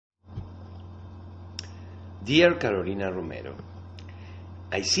Dear Carolina Romero,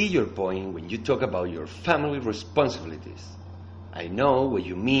 I see your point when you talk about your family responsibilities. I know what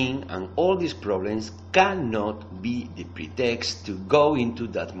you mean, and all these problems cannot be the pretext to go into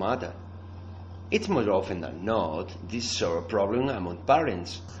that matter. It's more often than not this sort of problem among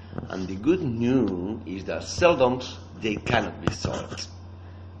parents, and the good news is that seldom they cannot be solved.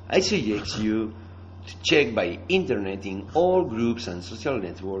 I suggest you to check by internet in all groups and social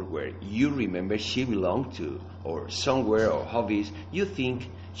networks where you remember she belonged to, or somewhere or hobbies you think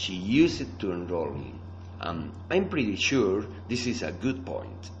she used to enroll in. I'm pretty sure this is a good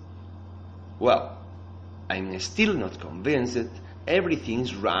point. Well, I'm still not convinced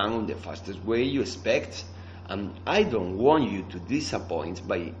everything's run the fastest way you expect, and I don't want you to disappoint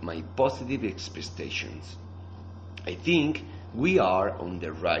by my positive expectations. I think we are on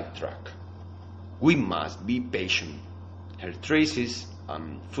the right track. We must be patient. Her traces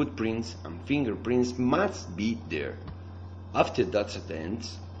and footprints and fingerprints must be there. After that attempt,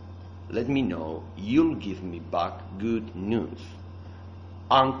 let me know you'll give me back good news.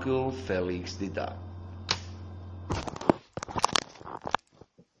 Uncle Félix the Dog.